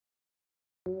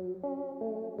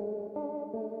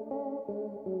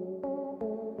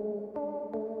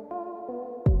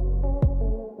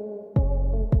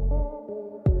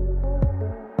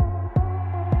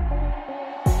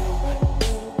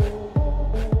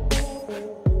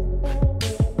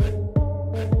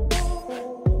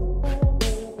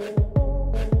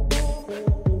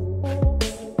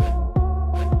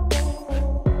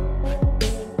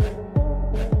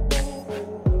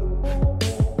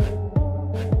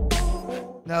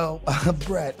Now,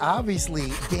 Brett, obviously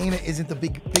Dana isn't the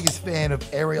biggest fan of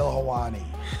Ariel Helwani,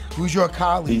 who's your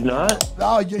colleague. He's not?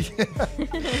 Oh,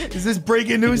 is this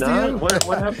breaking news to you?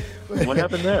 What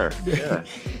happened there? Yeah.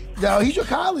 Now, he's your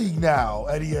colleague now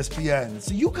at ESPN,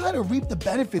 so you kind of reap the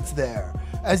benefits there,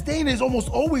 as Dana is almost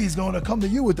always going to come to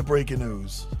you with the breaking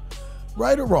news.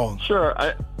 Right or wrong? Sure.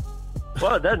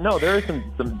 There is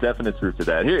some definite truth to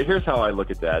that. Here's how I look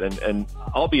at that, and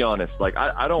I'll be honest, like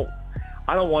I don't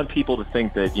want people to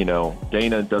think that,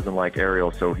 Dana doesn't like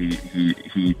Ariel, so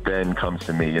he then comes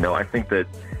to me. I think that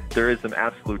there is some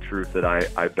absolute truth that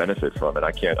I benefit from it.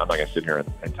 I'm not going to sit here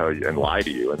and tell you and lie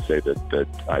to you and say that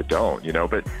I don't,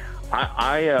 but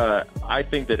I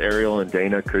think that Ariel and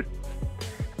Dana could.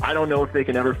 I don't know if they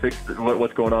can ever fix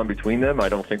what's going on between them. I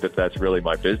don't think that that's really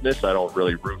my business. I don't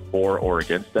really root for or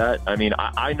against that. I mean,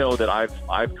 I know that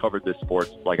I've covered this sport,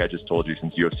 like I just told you,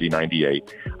 since UFC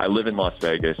 98. I live in Las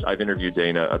Vegas. I've interviewed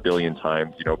Dana a billion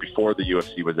times, before the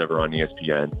UFC was ever on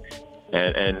ESPN.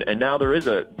 And now there is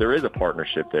a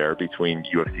partnership there between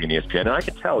UFC and ESPN. And I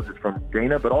can tell just from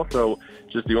Dana, but also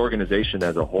just the organization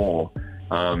as a whole.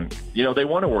 They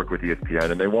want to work with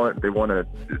ESPN, and they want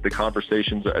the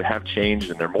conversations have changed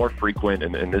and they're more frequent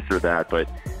and this or that. But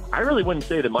I really wouldn't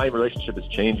say that my relationship has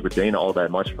changed with Dana all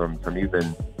that much from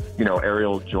even,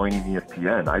 Ariel joining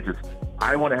ESPN.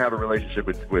 I want to have a relationship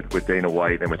with Dana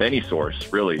White and with any source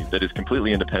really that is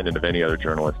completely independent of any other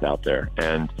journalist out there.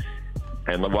 And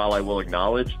while I will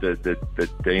acknowledge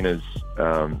that Dana's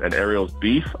and Ariel's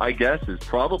beef, I guess, is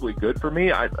probably good for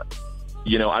me, I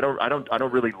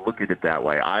don't really look at it that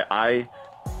way. I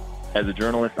as a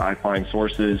journalist, I find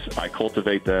sources, I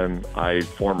cultivate them, I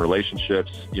form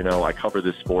relationships. I cover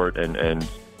this sport, and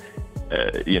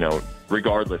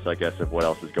regardless, I guess, of what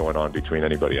else is going on between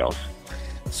anybody else.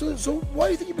 So why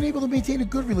do you think you've been able to maintain a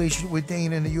good relationship with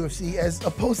Dana and the UFC as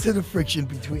opposed to the friction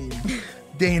between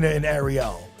Dana and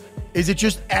Ariel? Is it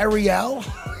just Ariel?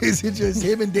 Is it just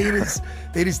him and Dana's?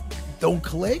 They just don't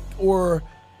click, or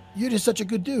you're just such a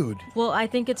good dude? Well, I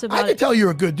think it's about. I can tell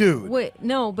you're a good dude. Wait,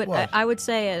 no, but I would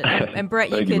say, and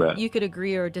Brett, you could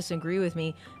agree or disagree with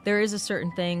me. There is a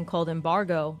certain thing called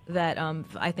embargo that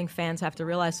I think fans have to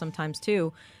realize sometimes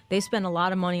too. They spend a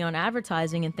lot of money on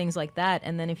advertising and things like that,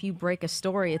 and then if you break a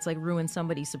story, it's like ruin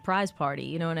somebody's surprise party.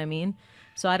 You know what I mean?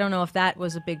 So I don't know if that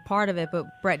was a big part of it, but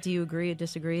Brett, do you agree or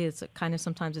disagree? It's kind of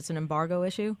sometimes it's an embargo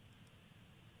issue.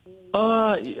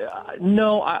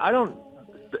 No, I don't.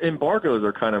 Embargoes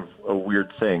are kind of a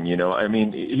weird thing, I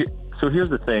mean, so here's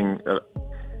the thing.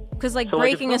 Because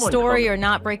breaking a story or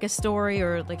not break a story,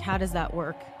 or how does that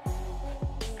work?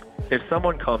 If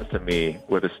someone comes to me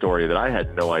with a story that I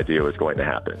had no idea was going to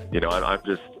happen,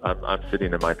 I'm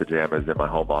sitting in my pajamas in my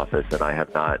home office, and I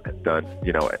have not done,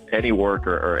 any work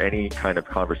or any kind of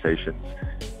conversations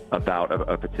about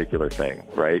a particular thing,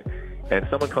 right? And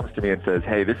someone comes to me and says,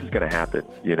 "Hey, this is going to happen.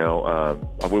 We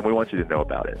want you to know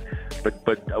about it,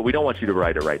 but we don't want you to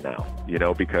write it right now.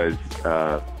 Because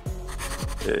for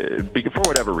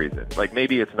whatever reason, like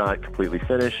maybe it's not completely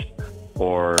finished,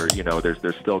 or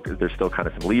there's still kind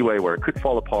of some leeway where it could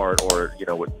fall apart, or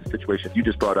with the situation you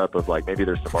just brought up of maybe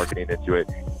there's some marketing into it.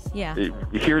 Yeah.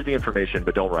 Here's the information,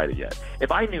 but don't write it yet. If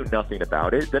I knew nothing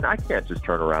about it, then I can't just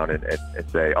turn around and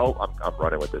say, "Oh, I'm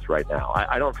running with this right now."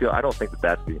 I don't think that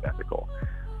that's being ethical.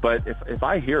 But if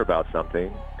I hear about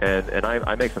something and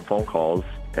I make some phone calls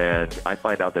and I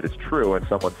find out that it's true, and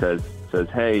someone says,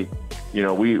 "Hey,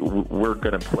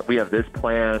 we have this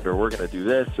planned, or we're gonna do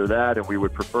this or that, and we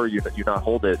would prefer you not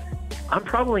hold it," I'm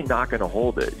probably not going to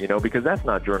hold it, because that's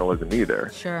not journalism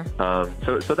either. Sure.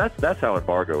 So that's how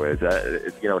embargo is.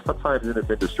 Sometimes in this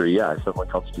industry, someone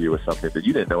comes to you with something that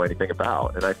you didn't know anything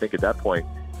about, and I think at that point,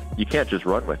 you can't just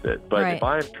run with it. But right. If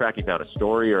I'm tracking down a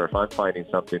story, or if I'm finding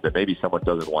something that maybe someone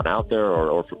doesn't want out there,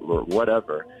 or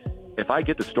whatever, if I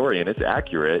get the story and it's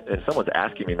accurate, and someone's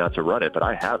asking me not to run it, but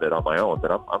I have it on my own,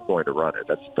 then I'm going to run it.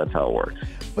 That's how it works.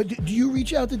 But do you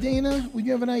reach out to Dana when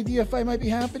you have an idea if it might be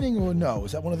happening, or no?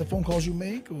 Is that one of the phone calls you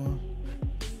make? Or?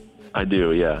 I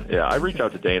do, yeah. I reach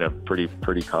out to Dana pretty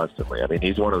constantly. I mean,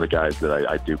 he's one of the guys that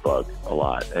I do bug a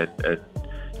lot, and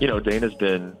Dana's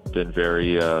been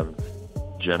very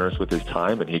generous with his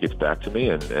time, and he gets back to me.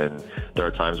 And there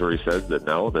are times where he says that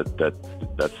no,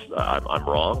 that's I'm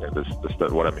wrong, and this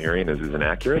what I'm hearing is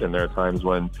inaccurate. And there are times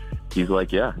when he's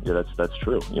like, yeah, that's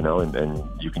true, you know, and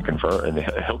you can confirm, and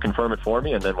he'll confirm it for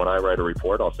me. And then when I write a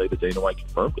report, I'll say that Dana White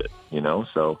confirmed it, you know.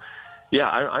 So yeah,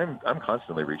 I'm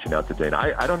constantly reaching out to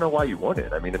Dana. I don't know why you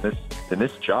wouldn't. I mean, in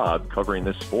this job covering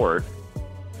this sport,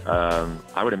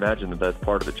 I would imagine that that's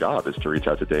part of the job is to reach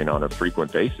out to Dana on a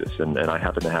frequent basis. And I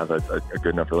happen to have a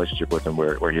good enough relationship with him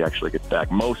where he actually gets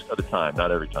back most of the time,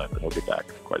 not every time, but he'll get back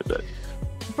quite a bit.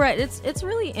 Brett, it's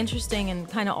really interesting and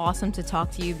kind of awesome to talk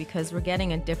to you because we're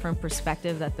getting a different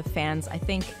perspective that the fans, I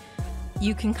think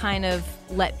you can kind of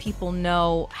let people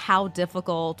know how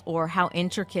difficult or how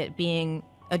intricate being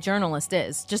a journalist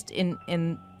is, just in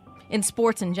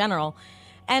sports in general.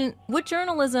 And with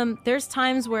journalism, there's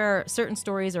times where certain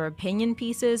stories are opinion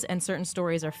pieces and certain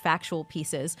stories are factual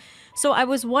pieces. So I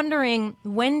was wondering,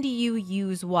 when do you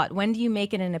use what? When do you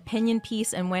make it an opinion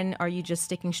piece, and when are you just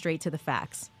sticking straight to the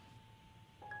facts?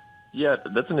 Yeah,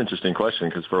 that's an interesting question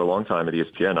because for a long time at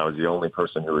ESPN, I was the only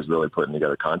person who was really putting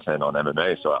together content on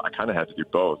MMA. So I kind of had to do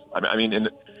both. I mean,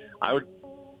 I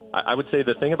would say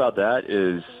the thing about that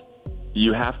is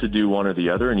you have to do one or the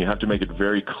other, and you have to make it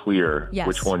very clear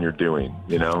which one you're doing.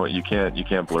 You know, you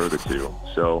can't blur the two.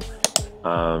 So,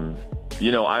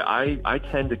 you know, I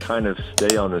tend to kind of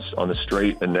stay on the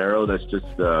straight and narrow. That's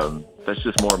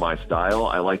just more my style.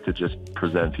 I like to just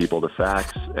present people the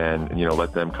facts and, you know,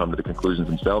 let them come to the conclusions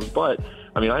themselves. But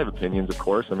I mean, I have opinions, of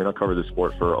course. I mean, I've covered the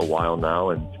sport for a while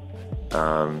now,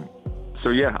 and so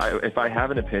yeah, if I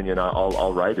have an opinion,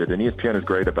 I'll write it. And ESPN is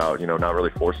great about, you know, not really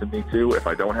forcing me to. If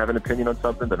I don't have an opinion on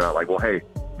something, they're not like, well, hey,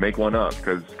 make one up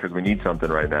because we need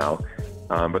something right now.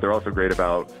 But they're also great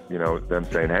about, you know, them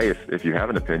saying, hey, if you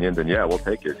have an opinion, then yeah, we'll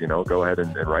take it. You know, go ahead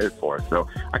and write it for us. So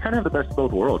I kind of have the best of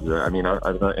both worlds. I mean,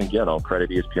 again, I'll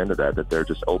credit ESPN to that they're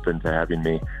just open to having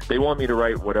me. They want me to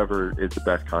write whatever is the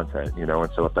best content, you know.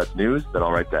 And so if that's news, then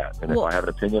I'll write that. And if I have an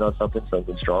opinion on something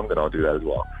strong, then I'll do that as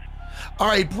well. All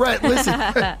right, Brett, listen.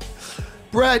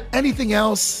 Brett, anything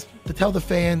else to tell the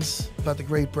fans about the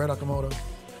great Brett Okamoto?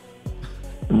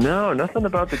 No, nothing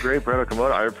about the great Brett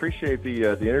Okamoto. I appreciate the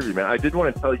interview, man. I did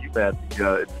want to tell you, Matt,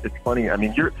 it's funny. I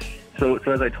mean, so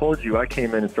as I told you, I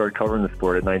came in and started covering the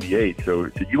sport at 98. So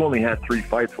you only had 3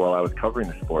 fights while I was covering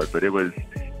the sport, but it was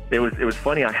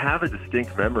funny. I have a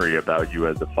distinct memory about you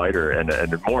as a fighter, and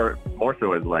more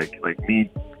so as like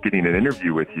me getting an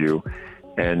interview with you.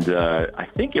 And I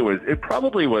think it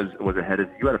probably was ahead of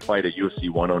you. Had a fight at UFC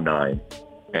 109,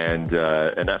 and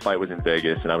that fight was in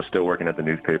Vegas, and I was still working at the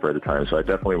newspaper at the time, so I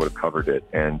definitely would have covered it.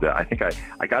 And I think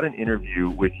I got an interview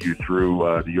with you through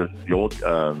a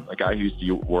guy who used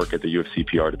to work at the UFC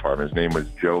PR department. His name was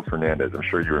Joe Fernandez. I'm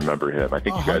sure you remember him. I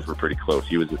think you guys were pretty close.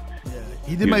 He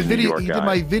did my video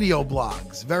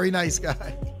blogs. Very nice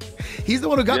guy. He's the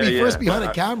one who got me first behind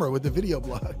a camera with the video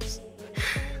blogs.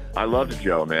 I loved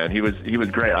Joe, man. He was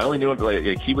great. I only knew him,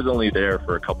 like he was only there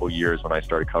for a couple years when I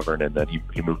started covering, and then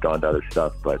he moved on to other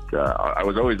stuff. But I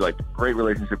was always like, great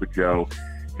relationship with Joe.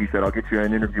 He said, I'll get you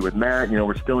an interview with Matt. You know,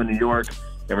 we're still in New York,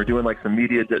 and we're doing like some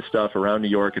media stuff around New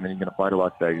York, and then you're going to fly to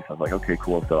Las Vegas. I was like, okay,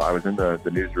 cool. So I was in the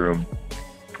newsroom,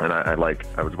 and I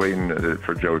was waiting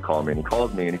for Joe to call me, and he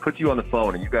calls me, and he puts you on the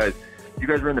phone, and you guys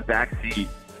were in the back seat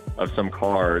of some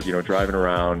car, you know, driving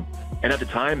around. And at the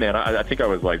time, man, I think I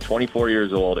was like 24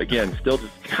 years old. Again, still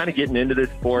just kind of getting into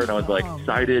this sport, and I was like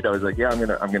excited. I was like, yeah, I'm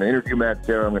gonna interview Matt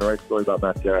Serra. I'm gonna write a story about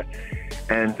Matt Serra.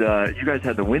 And you guys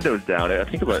had the windows down. I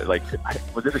think about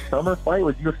was it a summer fight?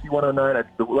 Was UFC 109?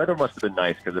 The weather must have been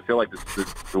nice because I feel like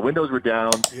the windows were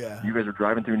down. Yeah. You guys were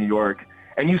driving through New York,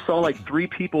 and you saw like 3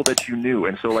 people that you knew.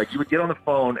 And so like you would get on the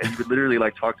phone and you would literally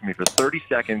like talk to me for 30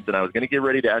 seconds, and I was gonna get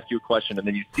ready to ask you a question, and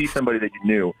then you see somebody that you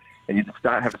knew. And you'd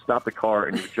have to stop the car,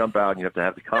 and you'd jump out, and you'd have to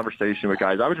have the conversation with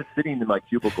guys. I was just sitting in my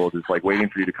cubicle, just like waiting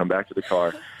for you to come back to the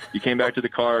car. You came back to the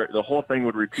car, the whole thing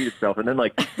would repeat itself. And then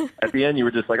like at the end, you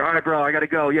were just like, all right, bro, I got to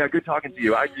go. Yeah, good talking to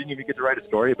you. I didn't even get to write a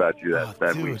story about you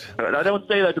that week. I don't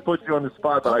say that to put you on the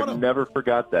spot, but I never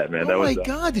forgot that, man. Oh, my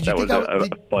God. Did you think that was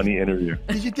a funny interview.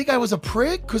 Did you think I was a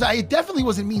prick? Because I definitely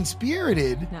wasn't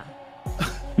mean-spirited. No.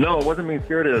 No, it wasn't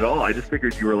mean-spirited at all. I just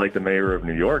figured you were like the mayor of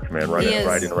New York, man,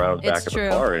 riding around the back of the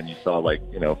car, and you saw like,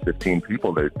 15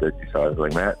 people that you saw. I was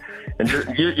like, Matt, and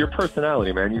your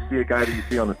personality, man. You see a guy that you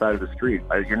see on the side of the street.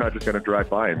 You're not just going to drive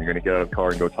by him. You're going to get out of the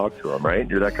car and go talk to him, right?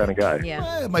 You're that kind of guy.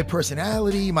 Yeah. My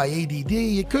personality, my ADD.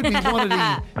 It could be one of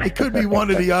the. It could be one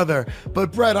or the other.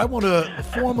 But Brett, I want to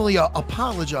formally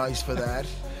apologize for that.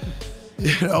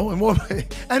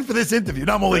 And for this interview.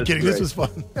 No, I'm only kidding. Great. This was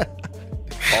fun.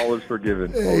 All is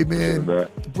forgiven. Hey, man.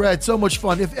 Brett, so much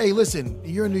fun. Hey, listen,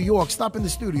 you're in New York. Stop in the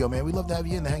studio, man. We'd love to have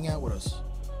you in to hang out with us.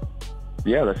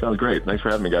 Yeah, that sounds great. Thanks for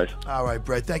having me, guys. All right,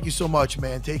 Brett. Thank you so much,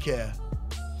 man. Take care.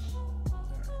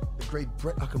 The great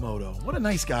Brett Okamoto. What a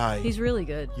nice guy. He's really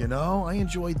good. You know, I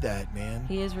enjoyed that, man.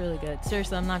 He is really good.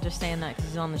 Seriously, I'm not just saying that because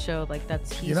he's on the show. Like,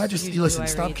 that's... You're not just... Listen,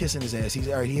 stop kissing his ass. He's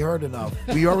all right. He heard enough.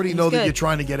 We already know that you're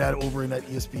trying to get out over in that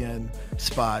ESPN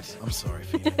spot. I'm sorry,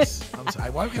 Phoenix. I'm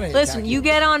sorry. Why can I Listen, you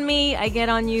get on me, I get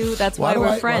on you. That's why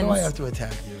we're friends. Why do I have to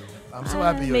attack you? I'm so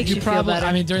happy makes you feel better.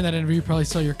 I mean, during that interview, you probably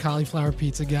saw your cauliflower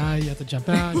pizza guy. You have to jump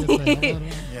out. You have to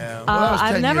yeah.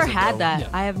 I've never had that. Yeah.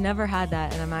 I have never had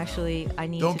that, and I need to try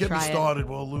it. Don't get me started.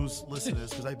 We'll lose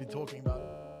listeners because I've been talking about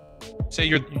it. Say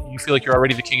you feel like you're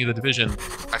already the king of the division.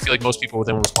 I feel like most people would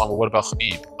then respond, well, what about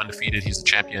Khabib? Undefeated, he's the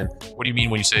champion. What do you mean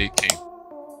when you say king?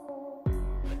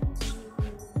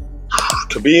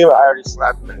 Khabib, I already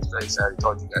slapped him in his face. I already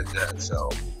told you guys that. So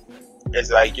it's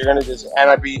like you're gonna just, and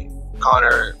I beat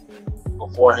Conor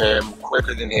before him,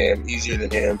 quicker than him, easier than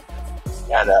him,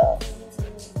 and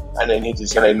then he's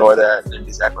just gonna ignore that and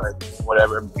just act like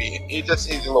whatever. He's a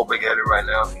little big-headed right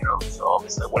now, you know. So I'm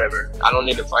just like, whatever. I don't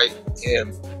need to fight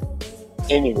him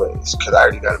anyways because I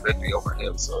already got a victory over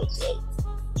him. So it's like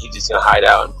he's just gonna hide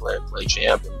out and play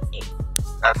champ and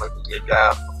act like a good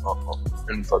guy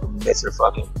and fucking Mr.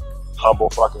 fucking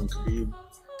humble fucking Khabib.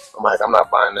 I'm like, I'm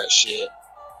not buying that shit.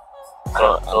 I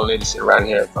don't need to sit around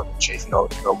here and fucking chase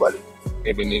nobody.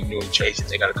 Maybe need new chases.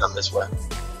 They gotta come this way.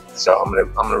 So I'm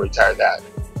gonna retire that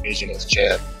vision as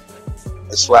champ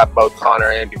and slap both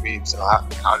Conor and Khabib. So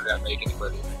how did that make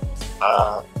anybody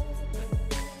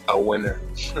a winner?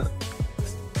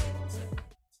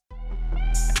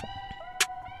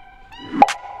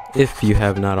 If you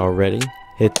have not already,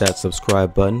 hit that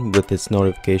subscribe button with its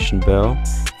notification bell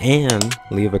and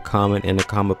leave a comment in the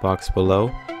comment box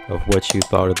below of what you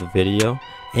thought of the video,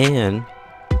 and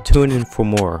tune in for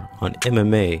more on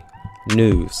MMA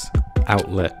News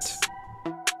Outlet.